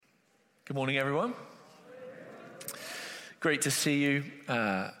Good morning, everyone. Great to see you.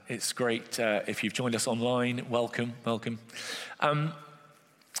 It's great if you've joined us online. Welcome. I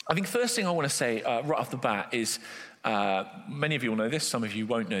think first thing I want to say right off the bat is, many of you will know this, some of you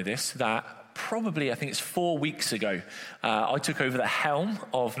won't know this, that probably, I think it's 4 weeks ago, I took over the helm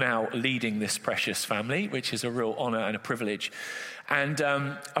of now leading this precious family, which is a real honor and a privilege. And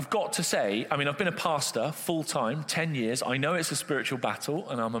I've got to say, I've been a pastor full-time, 10 years. I know it's a spiritual battle,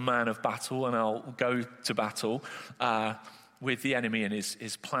 and I'm a man of battle, and I'll go to battle with the enemy and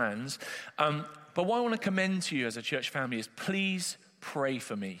his plans. But what I want to commend to you as a church family is please pray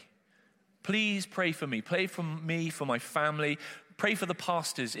for me. Please pray for me. Pray for me, for my family. Pray for the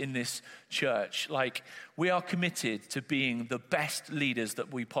pastors in this church. We are committed to being the best leaders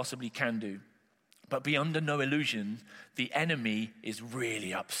that we possibly can do. But be under no illusion, the enemy is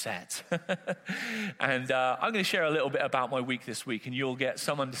really upset. And I'm going to share a little bit about my week this week, and you'll get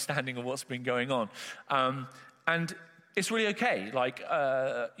some understanding of what's been going on. And it's really okay.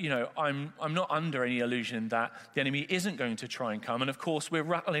 I'm not under any illusion that the enemy isn't going to try and come. And of course, we're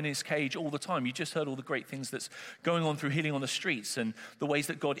rattling his cage all the time. You just heard all the great things that's going on through Healing on the Streets and the ways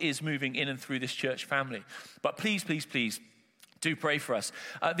that God is moving in and through this church family. But please, do pray for us.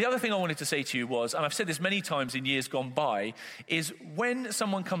 The other thing I wanted to say to you was, and I've said this many times in years gone by, is when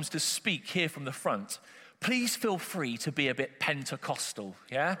someone comes to speak here from the front, please feel free to be a bit Pentecostal,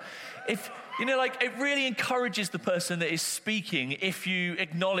 yeah? It really encourages the person that is speaking if you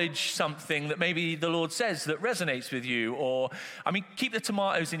acknowledge something that maybe the Lord says that resonates with you, or, keep the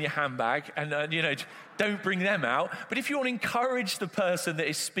tomatoes in your handbag and, don't bring them out. But if you want to encourage the person that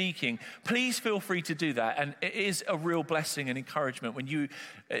is speaking, please feel free to do that. And it is a real blessing and encouragement when you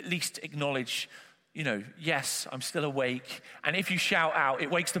at least acknowledge, yes, I'm still awake. And if you shout out, it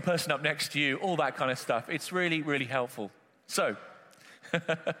wakes the person up next to you, all that kind of stuff. It's really, really helpful. So,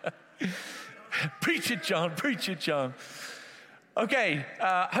 preach it, John. Okay,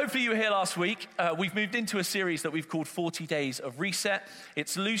 hopefully you were here last week. We've moved into a series that we've called 40 Days of Reset.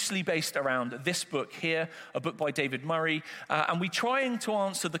 It's loosely based around this book here, a book by David Murray. And we're trying to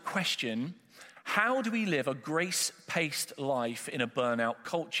answer the question, how do we live a grace-paced life in a burnout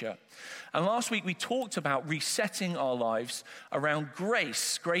culture? And last week we talked about resetting our lives around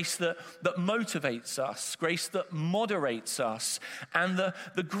grace that motivates us, grace that moderates us, and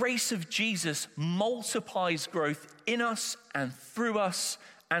the grace of Jesus multiplies growth in us and through us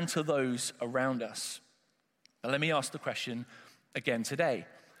and to those around us. Now let me ask the question again today.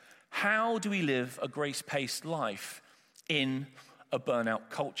 How do we live a grace-paced life in a burnout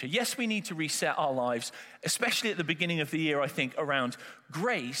culture? Yes, we need to reset our lives, especially at the beginning of the year, I think, around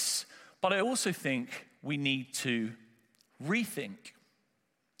grace, but I also think we need to rethink.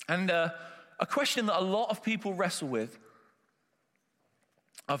 And a question that a lot of people wrestle with,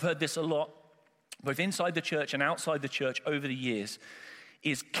 I've heard this a lot, both inside the church and outside the church over the years,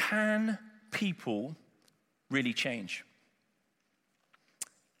 is can people really change?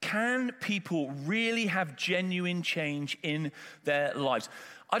 Can people really have genuine change in their lives?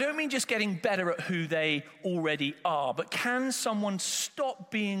 I don't mean just getting better at who they already are, but can someone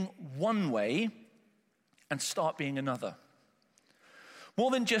stop being one way and start being another? More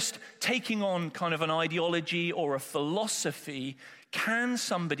than just taking on kind of an ideology or a philosophy, can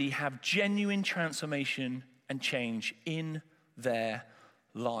somebody have genuine transformation and change in their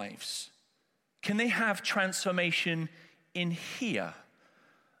lives? Can they have transformation in here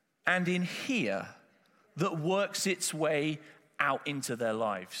and in here that works its way out into their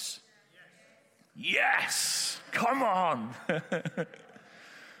lives? Yes! Come on!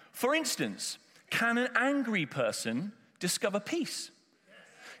 For instance, can an angry person discover peace?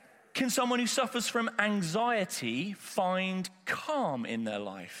 Can someone who suffers from anxiety find calm in their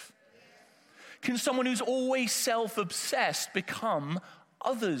life? Can someone who's always self-obsessed become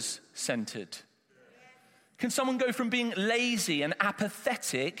others-centered? Can someone go from being lazy and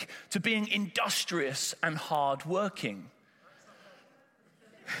apathetic to being industrious and hardworking?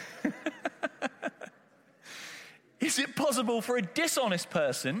 Is it possible for a dishonest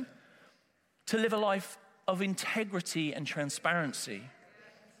person to live a life of integrity and transparency?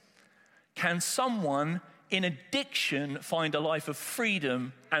 Can someone in addiction find a life of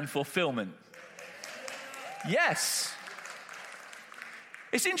freedom and fulfillment? Yes.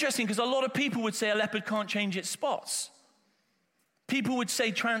 It's interesting because a lot of people would say a leopard can't change its spots. People would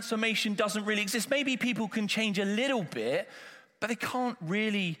say transformation doesn't really exist. Maybe people can change a little bit, but they can't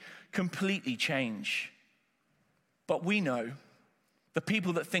really completely change. But we know the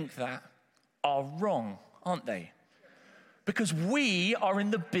people that think that are wrong, aren't they? Because we are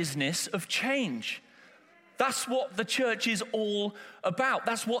in the business of change. That's what the church is all about.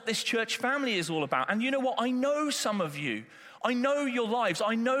 That's what this church family is all about. And you know what? I know some of you. I know your lives.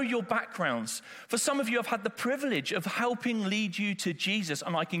 I know your backgrounds. For some of you, I've had the privilege of helping lead you to Jesus,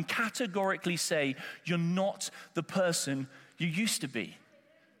 and I can categorically say you're not the person you used to be.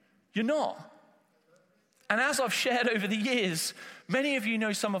 You're not. And as I've shared over the years, many of you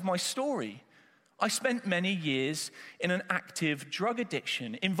know some of my story. I spent many years in an active drug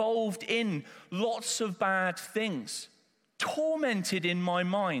addiction, involved in lots of bad things, tormented in my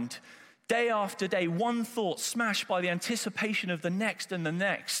mind, day after day, one thought smashed by the anticipation of the next and the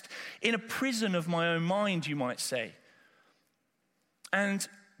next, in a prison of my own mind, you might say. And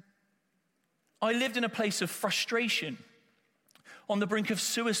I lived in a place of frustration, on the brink of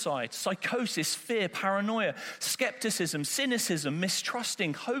suicide, psychosis, fear, paranoia, skepticism, cynicism,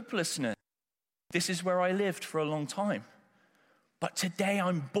 mistrusting, hopelessness. This is where I lived for a long time. But today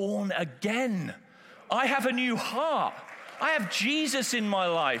I'm born again. I have a new heart. I have Jesus in my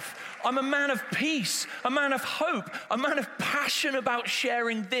life. I'm a man of peace, a man of hope, a man of passion about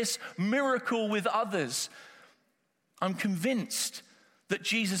sharing this miracle with others. I'm convinced that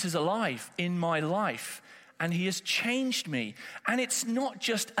Jesus is alive in my life, and he has changed me. And it's not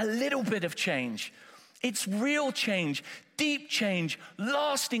just a little bit of change. It's real change, deep change,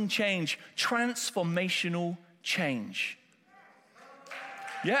 lasting change, transformational change.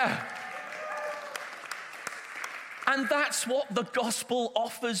 Yeah. And that's what the gospel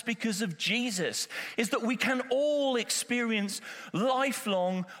offers because of Jesus, is that we can all experience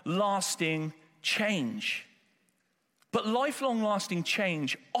lifelong, lasting change. But lifelong, lasting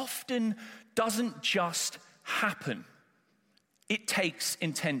change often doesn't just happen. It takes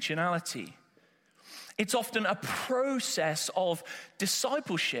intentionality. It's often a process of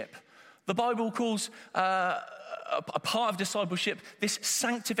discipleship. The Bible calls a part of discipleship this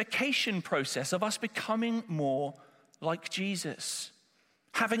sanctification process of us becoming more like Jesus,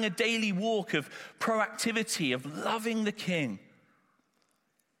 having a daily walk of proactivity, of loving the King,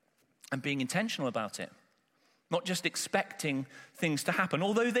 and being intentional about it, not just expecting things to happen,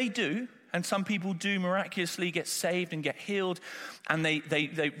 although they do, and some people do miraculously get saved and get healed, and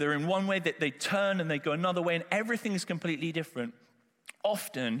they're in one way, that they turn and they go another way, and everything is completely different.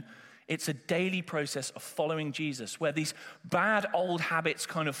 Often, it's a daily process of following Jesus, where these bad old habits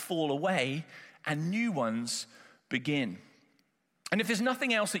kind of fall away and new ones begin. And if there's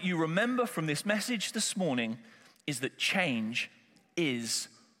nothing else that you remember from this message this morning, is that change is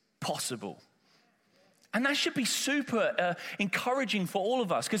possible. And that should be super encouraging for all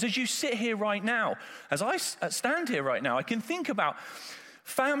of us, because as you sit here right now, as I stand here right now, I can think about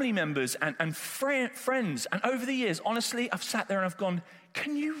family members and friends. And over the years, honestly, I've sat there and I've gone,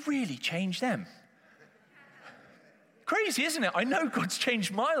 can you really change them? Crazy, isn't it? I know God's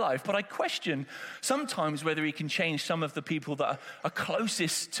changed my life, but I question sometimes whether he can change some of the people that are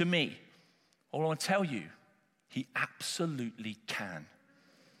closest to me. All I want to tell you, he absolutely can.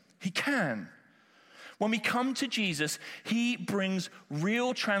 He can. When we come to Jesus, he brings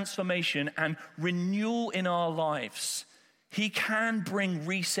real transformation and renewal in our lives. He can bring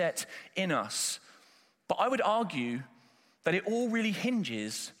reset in us. But I would argue that it all really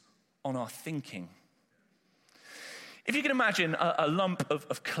hinges on our thinking. If you can imagine a lump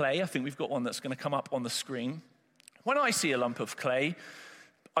of clay, I think we've got one that's going to come up on the screen. When I see a lump of clay,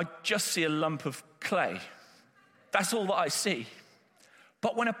 I just see a lump of clay. That's all that I see.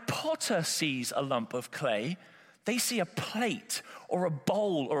 But when a potter sees a lump of clay, they see a plate or a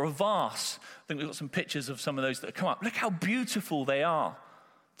bowl or a vase. I think we've got some pictures of some of those that have come up. Look how beautiful they are.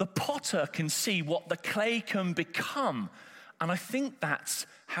 The potter can see what the clay can become. And I think that's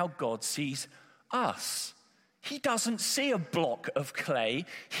how God sees us. He doesn't see a block of clay.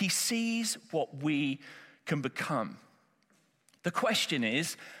 He sees what we can become. The question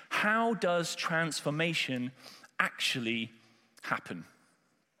is, how does transformation actually happen?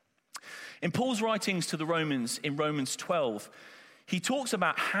 In Paul's writings to the Romans, in Romans 12, he talks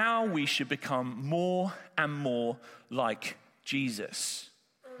about how we should become more and more like Jesus.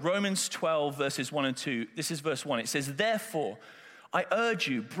 Romans 12, verses 1 and 2, this is verse 1. It says, "Therefore, I urge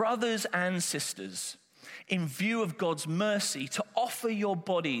you, brothers and sisters, in view of God's mercy, to offer your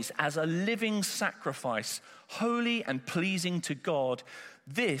bodies as a living sacrifice, holy and pleasing to God.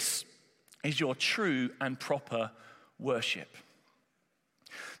 This is your true and proper worship."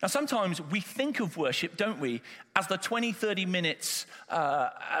 Now, sometimes we think of worship, don't we, as the 20, 30 minutes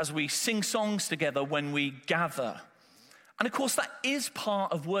as we sing songs together when we gather. And of course, that is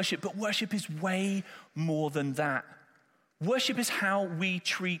part of worship, but worship is way more than that. Worship is how we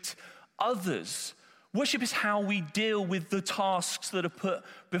treat others. Worship is how we deal with the tasks that are put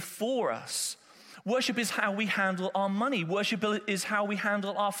before us. Worship is how we handle our money. Worship is how we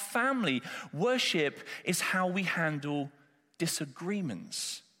handle our family. Worship is how we handle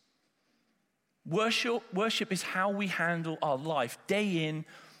disagreements. Worship is how we handle our life day in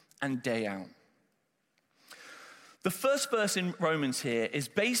and day out. The first verse in Romans here is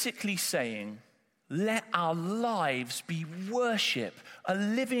basically saying, let our lives be worship, a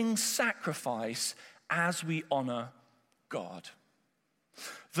living sacrifice as we honor God.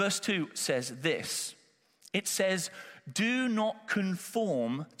 Verse 2 says this. It says, do not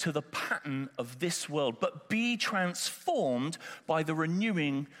conform to the pattern of this world, but be transformed by the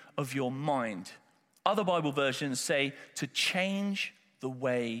renewing of your mind. Other Bible versions say to change the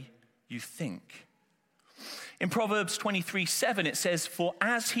way you think. In Proverbs 23:7, it says, for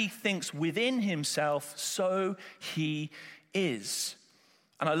as he thinks within himself, so he is.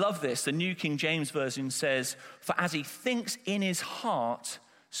 And I love this. The New King James Version says, for as he thinks in his heart,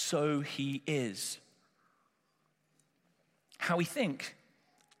 so he is. How we think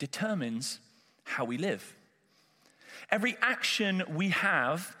determines how we live. Every action we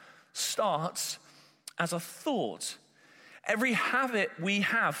have starts as a thought. Every habit we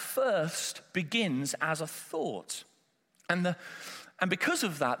have first begins as a thought. And because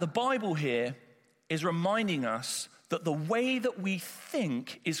of that, the Bible here is reminding us that the way that we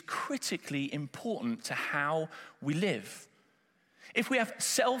think is critically important to how we live. If we have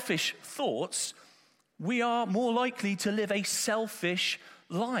selfish thoughts, we are more likely to live a selfish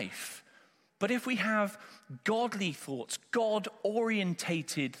life. But if we have godly thoughts,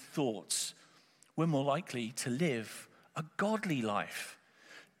 God-orientated thoughts, we're more likely to live a godly life.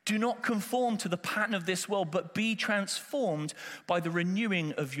 Do not conform to the pattern of this world, but be transformed by the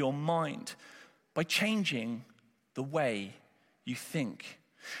renewing of your mind, by changing the way you think.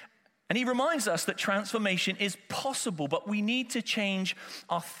 And he reminds us that transformation is possible, but we need to change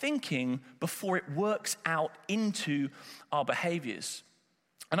our thinking before it works out into our behaviors.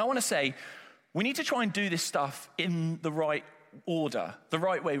 And I want to say, we need to try and do this stuff in the right order, the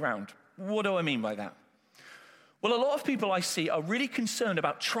right way around. What do I mean by that? Well, a lot of people I see are really concerned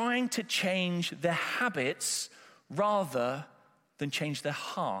about trying to change their habits rather than change their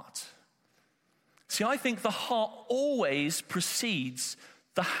heart. See, I think the heart always precedes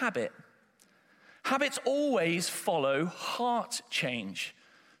the habit. Habits always follow heart change.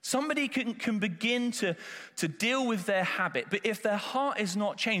 Somebody can begin to deal with their habit, but if their heart is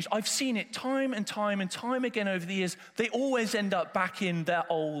not changed, I've seen it time and time and time again over the years, they always end up back in their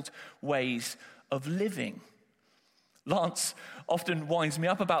old ways of living. Lance often winds me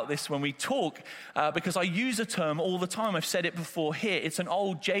up about this when we talk because I use a term all the time. I've said it before here. It's an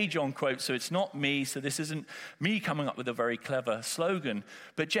old J. John quote, so it's not me. So this isn't me coming up with a very clever slogan.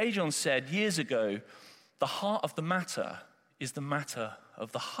 But J. John said years ago, the heart of the matter is the matter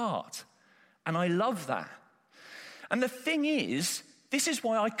of the heart. And I love that. And the thing is, this is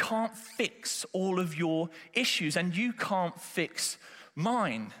why I can't fix all of your issues and you can't fix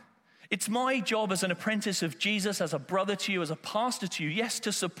mine. It's my job as an apprentice of Jesus, as a brother to you, as a pastor to you, yes,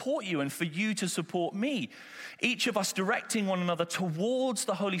 to support you and for you to support me. Each of us directing one another towards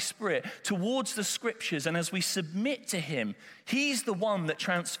the Holy Spirit, towards the scriptures, and as we submit to him, he's the one that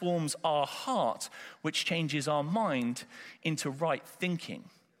transforms our heart, which changes our mind into right thinking.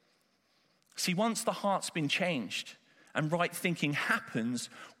 See, once the heart's been changed and right thinking happens,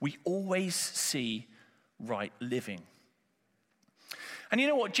 we always see right living. And you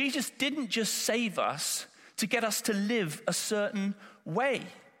know what? Jesus didn't just save us to get us to live a certain way.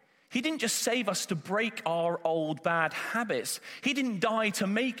 He didn't just save us to break our old bad habits. He didn't die to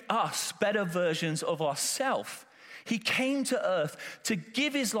make us better versions of ourselves. He came to earth to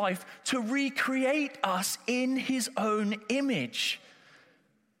give his life to recreate us in his own image.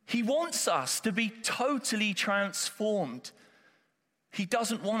 He wants us to be totally transformed. He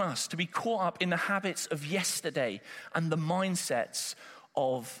doesn't want us to be caught up in the habits of yesterday and the mindsets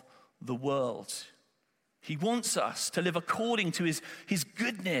of the world. He wants us to live according to his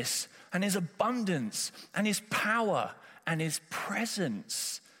goodness and his abundance and his power and his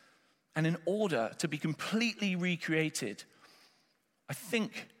presence. And in order to be completely recreated, I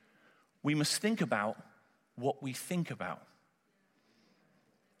think we must think about what we think about.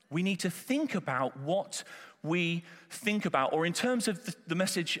 We need to think about what we think about, or in terms of the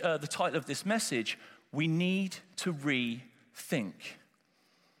message, the title of this message, we need to rethink.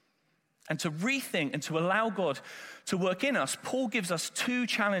 And to rethink and to allow God to work in us, Paul gives us two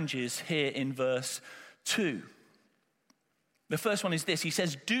challenges here in verse 2. The first one is this. He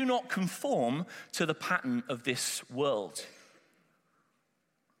says, do not conform to the pattern of this world.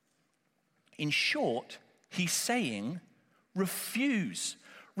 In short, he's saying, refuse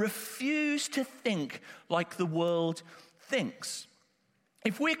refuse to think like the world thinks.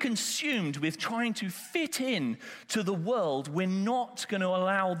 If we're consumed with trying to fit in to the world, we're not going to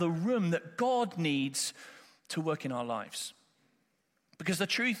allow the room that God needs to work in our lives. Because the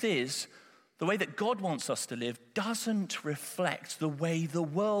truth is, the way that God wants us to live doesn't reflect the way the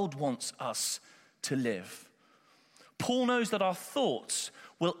world wants us to live. Paul knows that our thoughts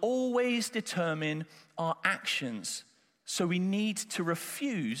will always determine our actions, so we need to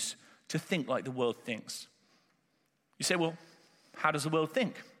refuse to think like the world thinks. You say, well, how does the world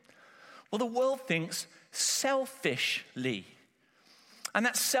think? Well, the world thinks selfishly. And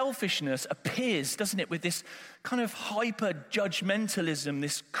that selfishness appears, doesn't it, with this kind of hyper-judgmentalism,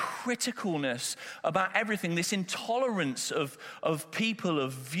 this criticalness about everything, this intolerance of people,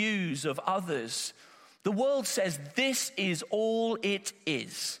 of views, of others. The world says this is all it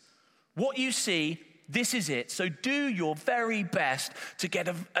is. What you see, this is it. So do your very best to get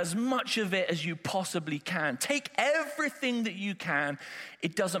as much of it as you possibly can. Take everything that you can.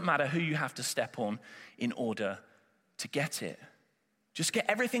 It doesn't matter who you have to step on in order to get it. Just get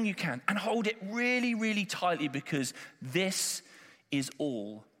everything you can and hold it really, really tightly, because this is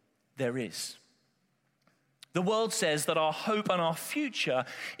all there is. The world says that our hope and our future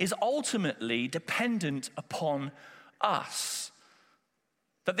is ultimately dependent upon us.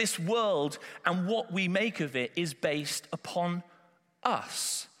 That this world and what we make of it is based upon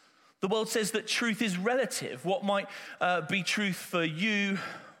us. The world says that truth is relative. What might be truth for you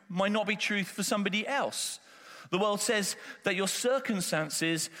might not be truth for somebody else. The world says that your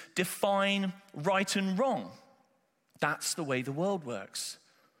circumstances define right and wrong. That's the way the world works.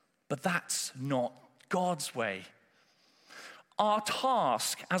 But that's not God's way. Our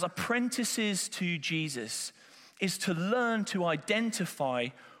task as apprentices to Jesus is to learn to identify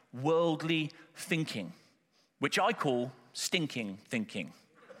worldly thinking, which I call stinking thinking,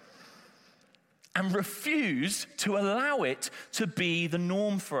 and refuse to allow it to be the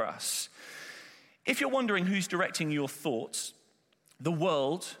norm for us. If you're wondering who's directing your thoughts, the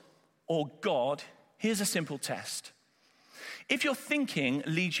world or God, here's a simple test. If your thinking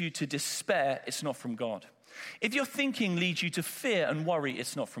leads you to despair, it's not from God. If your thinking leads you to fear and worry,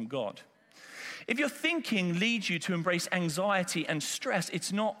 it's not from God. If your thinking leads you to embrace anxiety and stress,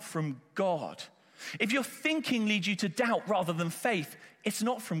 it's not from God. If your thinking leads you to doubt rather than faith, it's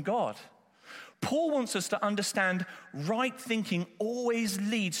not from God. Paul wants us to understand right thinking always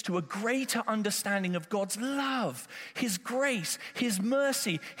leads to a greater understanding of God's love, His grace, His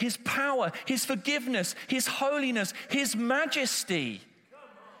mercy, His power, His forgiveness, His holiness, His majesty.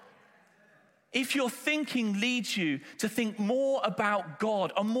 If your thinking leads you to think more about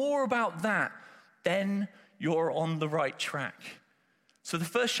God or more about that, then you're on the right track. So the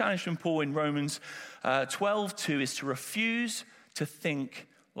first challenge from Paul in Romans 12:2 is to refuse to think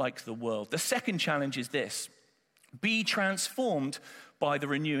like the world. The second challenge is this: be transformed by the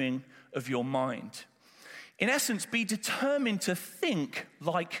renewing of your mind. In essence, be determined to think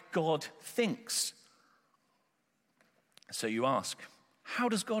like God thinks. So you ask, how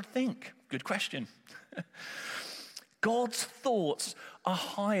does God think? Good question. God's thoughts are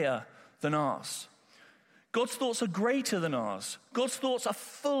higher than ours. God's thoughts are greater than ours. God's thoughts are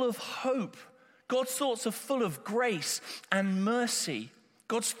full of hope. God's thoughts are full of grace and mercy.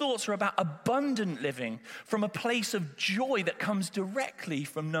 God's thoughts are about abundant living from a place of joy that comes directly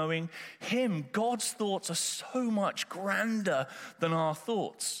from knowing Him. God's thoughts are so much grander than our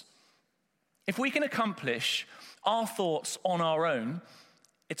thoughts. If we can accomplish our thoughts on our own,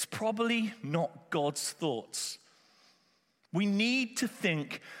 it's probably not God's thoughts. We need to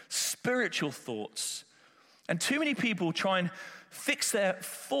think spiritual thoughts. And too many people try and fix their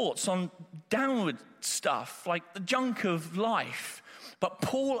thoughts on downward stuff, like the junk of life. But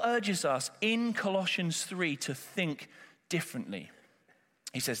Paul urges us in Colossians 3 to think differently.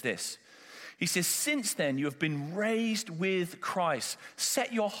 He says this. He says, since then you have been raised with Christ.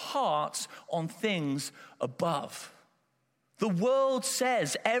 Set your hearts on things above. The world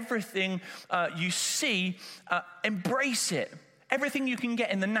says everything you see, embrace it. Everything you can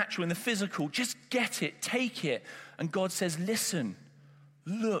get in the natural, in the physical, just get it, take it. And God says, listen,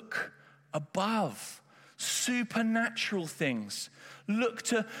 look above. Supernatural things.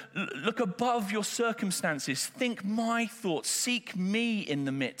 Look above your circumstances. Think my thoughts. Seek me in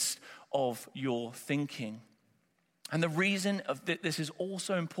the midst of your thinking. And the reason this is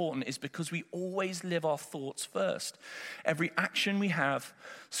also important is because we always live our thoughts first. Every action we have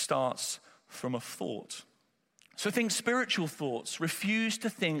starts from a thought. So think spiritual thoughts. Refuse to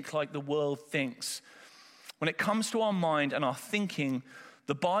think like the world thinks. When it comes to our mind and our thinking,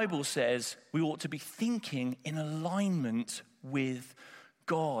 the Bible says we ought to be thinking in alignment with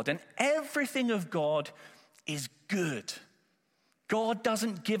God, and everything of God is good. God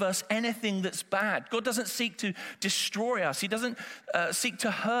doesn't give us anything that's bad. God doesn't seek to destroy us. He doesn't seek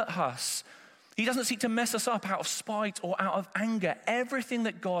to hurt us. He doesn't seek to mess us up out of spite or out of anger. Everything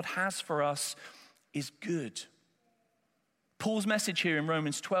that God has for us is good. Paul's message here in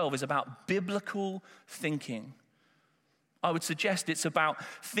Romans 12 is about biblical thinking. I would suggest it's about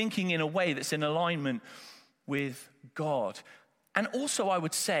thinking in a way that's in alignment with God. And also I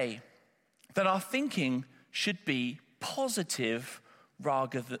would say that our thinking should be positive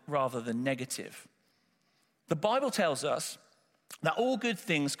rather than negative. The Bible tells us that all good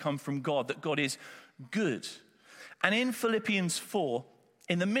things come from God, that God is good. And in Philippians 4,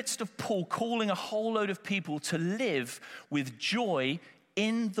 in the midst of Paul calling a whole load of people to live with joy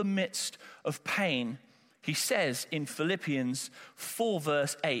in the midst of pain, he says in Philippians 4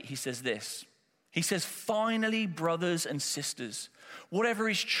 verse 8, he says this. He says, "Finally, brothers and sisters, whatever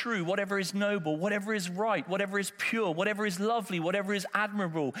is true, whatever is noble, whatever is right, whatever is pure, whatever is lovely, whatever is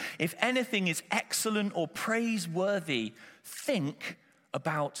admirable, if anything is excellent or praiseworthy, think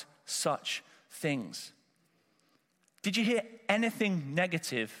about such things." Did you hear anything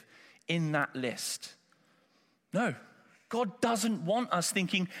negative in that list? No. God doesn't want us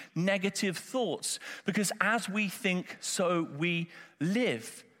thinking negative thoughts, because as we think, so we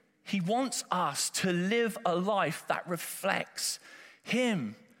live. He wants us to live a life that reflects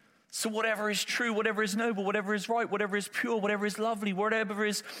Him. So whatever is true, whatever is noble, whatever is right, whatever is pure, whatever is lovely, whatever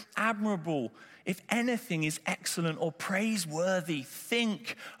is admirable, if anything is excellent or praiseworthy,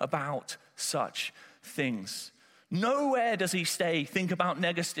 think about such things. Nowhere does he say, think about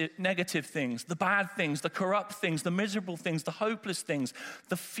negative things, the bad things, the corrupt things, the miserable things, the hopeless things,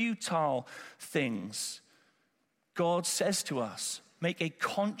 the futile things. God says to us, make a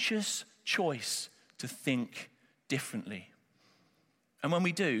conscious choice to think differently. And when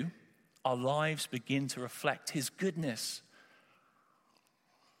we do, our lives begin to reflect His goodness.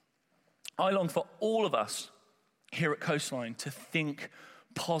 I long for all of us here at Coastline to think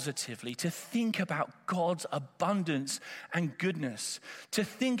positively, to think about God's abundance and goodness, to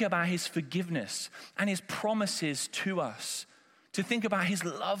think about His forgiveness and His promises to us, to think about His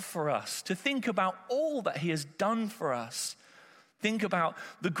love for us, to think about all that He has done for us. Think about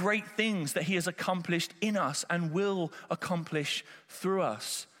the great things that He has accomplished in us and will accomplish through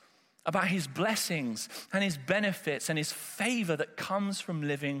us, about His blessings and His benefits and His favor that comes from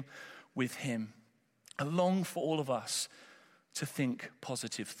living with Him. I long for all of us to think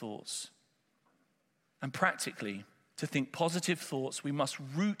positive thoughts. And practically, to think positive thoughts, we must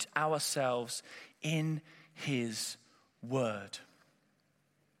root ourselves in His Word.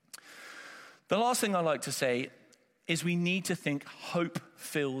 The last thing I'd like to say is we need to think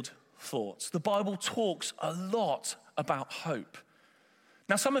hope-filled thoughts. The Bible talks a lot about hope.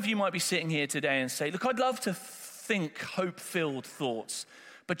 Now, some of you might be sitting here today and say, look, I'd love to think hope-filled thoughts,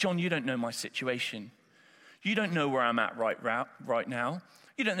 but John, you don't know my situation. You don't know where I'm at right now.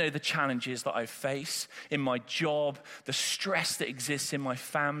 You don't know the challenges that I face in my job, the stress that exists in my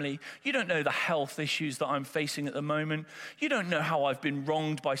family. You don't know the health issues that I'm facing at the moment. You don't know how I've been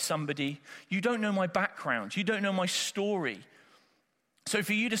wronged by somebody. You don't know my background. You don't know my story. So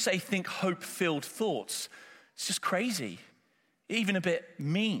for you to say, think hope-filled thoughts, it's just crazy, even a bit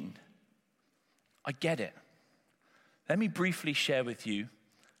mean. I get it. Let me briefly share with you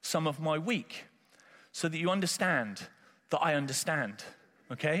some of my week so that you understand that I understand.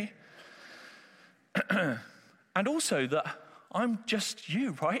 Okay? And also that I'm just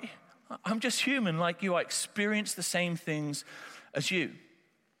you, right? I'm just human like you. I experience the same things as you.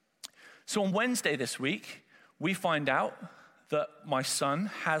 So on Wednesday this week, we find out that my son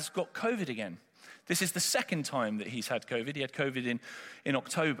has got COVID again. This is the second time that he's had COVID. He had COVID in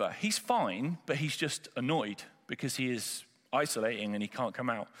October. He's fine, but he's just annoyed because he is isolating and he can't come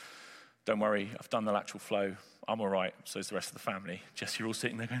out. Don't worry, I've done the lateral flow. I'm all right, so is the rest of the family. Jess, you're all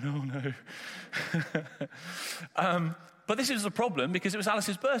sitting there going, oh no. But this is a problem because it was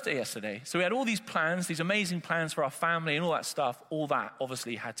Alice's birthday yesterday. So we had all these plans, these amazing plans for our family and all that stuff. All that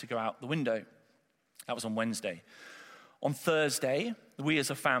obviously had to go out the window. That was on Wednesday. On Thursday, we as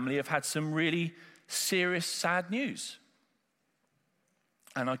a family have had some really serious, sad news.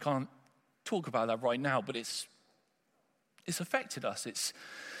 And I can't talk about that right now, but it's affected us.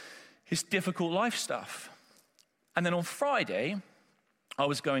 It's difficult life stuff. And then on Friday, I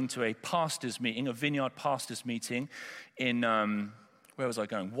was going to a pastor's meeting, a vineyard pastor's meeting in, where was I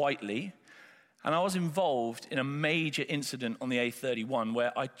going? Whiteley. And I was involved in a major incident on the A31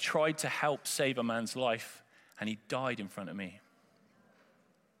 where I tried to help save a man's life and he died in front of me.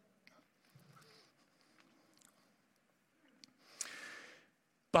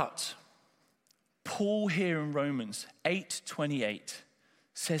 But Paul here in Romans 8:28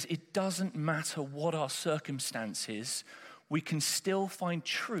 says it doesn't matter what our circumstances, we can still find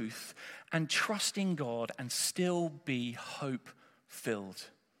truth and trust in God and still be hope-filled.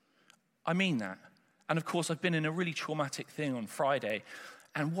 I mean that. And of course, I've been in a really traumatic thing on Friday,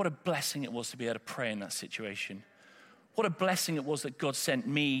 and what a blessing it was to be able to pray in that situation. What a blessing it was that God sent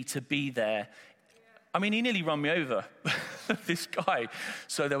me to be there. I mean, he nearly run me over, this guy.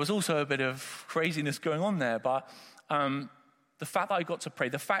 So there was also a bit of craziness going on there. But the fact that I got to pray,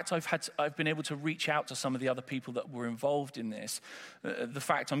 the fact I've been able to reach out to some of the other people that were involved in this, the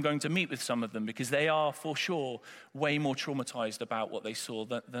fact I'm going to meet with some of them because they are, for sure, way more traumatized about what they saw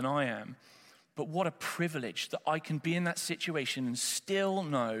than I am. But what a privilege that I can be in that situation and still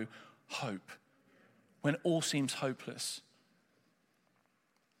know hope when all seems hopeless.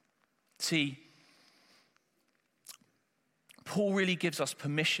 See, Paul really gives us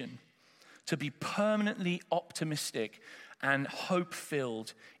permission to be permanently optimistic and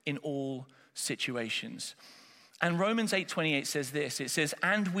hope-filled in all situations. And Romans 8:28 says this, it says,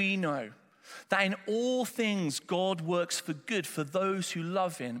 "And we know that in all things God works for good for those who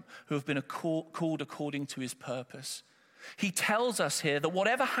love him, who have been called according to his purpose." He tells us here that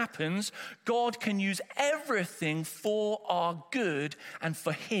whatever happens, God can use everything for our good and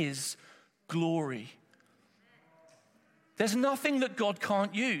for his glory. There's nothing that God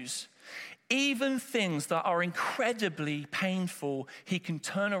can't use. Even things that are incredibly painful, he can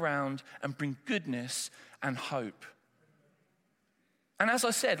turn around and bring goodness and hope. And as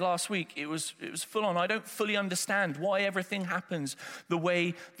I said last week, it was full on. I don't fully understand why everything happens the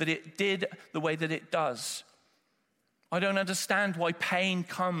way that it did, the way that it does. I don't understand why pain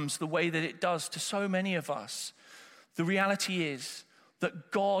comes the way that it does to so many of us. The reality is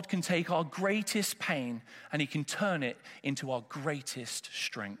that God can take our greatest pain and he can turn it into our greatest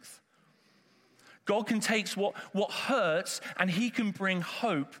strength. God can take what hurts and he can bring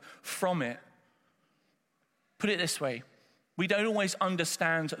hope from it. Put it this way, we don't always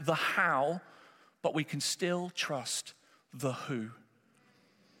understand the how, but we can still trust the who.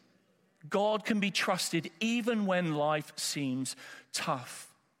 God can be trusted even when life seems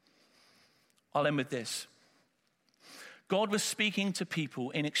tough. I'll end with this. God was speaking to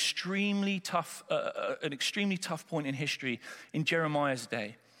people in an extremely tough point in history in Jeremiah's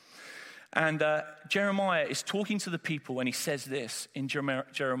day. And Jeremiah is talking to the people and he says this in Jeremiah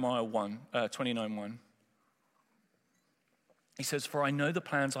 29:1. He says, "For I know the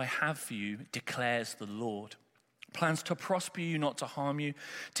plans I have for you, declares the Lord. Plans to prosper you, not to harm you,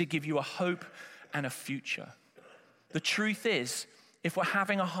 to give you a hope and a future." The truth is, if we're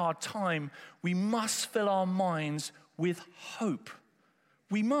having a hard time, we must fill our minds with hope.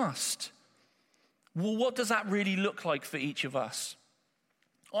 We must. Well, what does that really look like for each of us?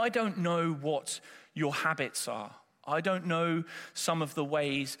 I don't know what your habits are. I don't know some of the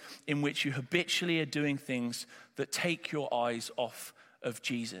ways in which you habitually are doing things that take your eyes off of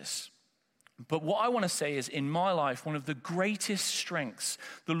Jesus. But what I want to say is, in my life, one of the greatest strengths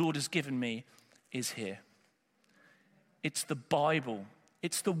the Lord has given me is here. It's the Bible.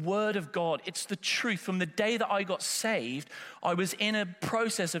 It's the Word of God. It's the truth. From the day that I got saved, I was in a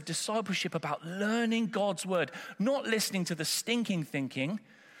process of discipleship about learning God's Word, not listening to the stinking thinking,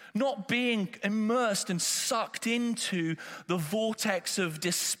 not being immersed and sucked into the vortex of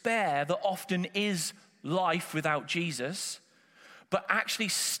despair that often is life without Jesus, but actually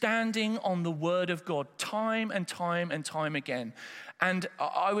standing on the Word of God time and time and time again. And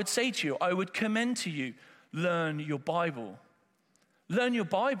I would say to you, I would commend to you, learn your Bible. Learn your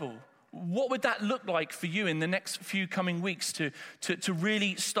Bible. What would that look like for you in the next few coming weeks to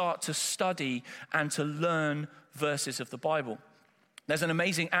really start to study and to learn verses of the Bible? There's an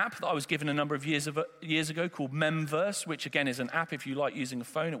amazing app that I was given a number of years ago called Memverse, which again is an app if you like using a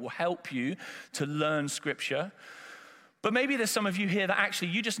phone. It will help you to learn Scripture. But maybe there's some of you here that actually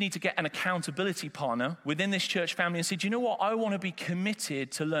you just need to get an accountability partner within this church family and say, do you know what? I want to be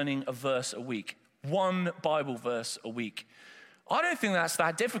committed to learning a verse a week, one Bible verse a week. I don't think that's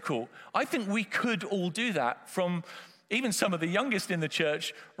that difficult. I think we could all do that, from even some of the youngest in the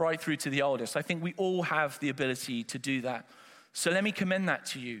church right through to the oldest. I think we all have the ability to do that. So let me commend that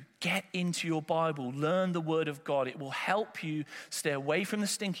to you. Get into your Bible, learn the Word of God. It will help you stay away from the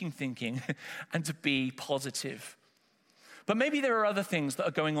stinking thinking and to be positive. But maybe there are other things that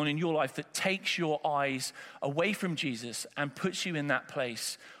are going on in your life that takes your eyes away from Jesus and puts you in that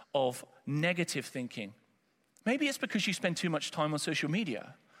place of negative thinking. Maybe it's because you spend too much time on social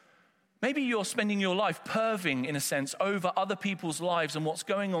media. Maybe you're spending your life perving, in a sense, over other people's lives and what's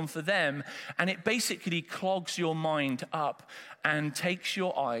going on for them, and it basically clogs your mind up and takes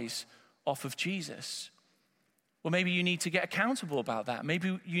your eyes off of Jesus. Well, maybe you need to get accountable about that.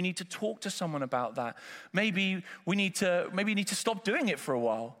 Maybe you need to talk to someone about that. Maybe you need to stop doing it for a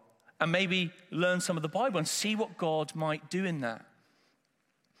while and maybe learn some of the Bible and see what God might do in that.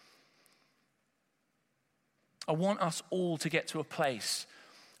 I want us all to get to a place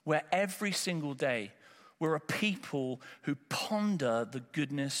where every single day we're a people who ponder the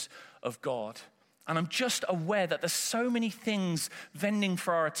goodness of God. And I'm just aware that there's so many things vending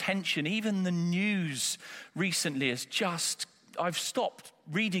for our attention. Even the news recently I've stopped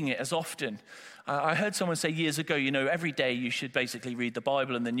reading it as often. I heard someone say years ago, every day you should basically read the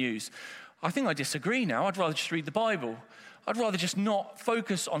Bible and the news. I think I disagree now. I'd rather just read the Bible. I'd rather just not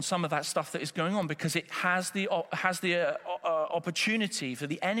focus on some of that stuff that is going on, because it has the opportunity for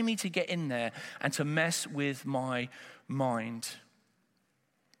the enemy to get in there and to mess with my mind.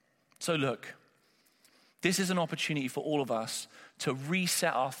 So look, this is an opportunity for all of us to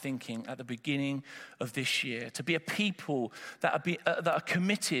reset our thinking at the beginning of this year, to be a people that are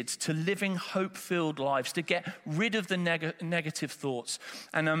committed to living hope-filled lives, to get rid of the negative thoughts.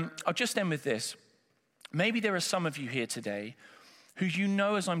 And I'll just end with this. Maybe there are some of you here today who,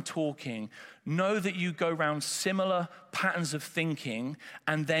 as I'm talking, know that you go around similar patterns of thinking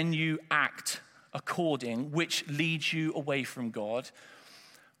and then you act according, which leads you away from God.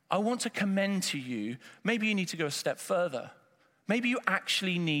 I want to commend to you, maybe you need to go a step further. Maybe you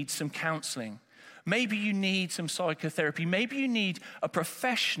actually need some counseling. Maybe you need some psychotherapy. Maybe you need a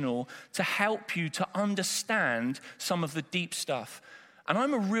professional to help you to understand some of the deep stuff. And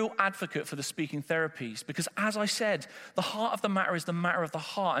I'm a real advocate for the speaking therapies because, as I said, the heart of the matter is the matter of the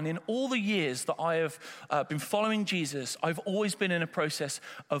heart. And in all the years that I have been following Jesus, I've always been in a process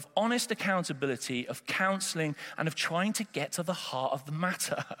of honest accountability, of counseling, and of trying to get to the heart of the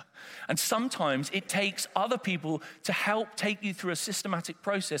matter. And sometimes it takes other people to help take you through a systematic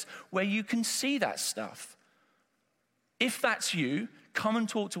process where you can see that stuff. If that's you, come and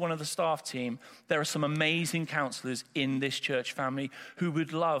talk to one of the staff team. There are some amazing counselors in this church family who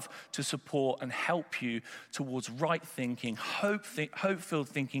would love to support and help you towards right thinking, hope-filled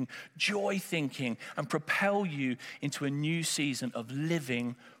thinking, joy thinking, and propel you into a new season of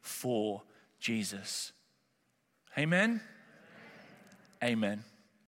living for Jesus. Amen? Amen.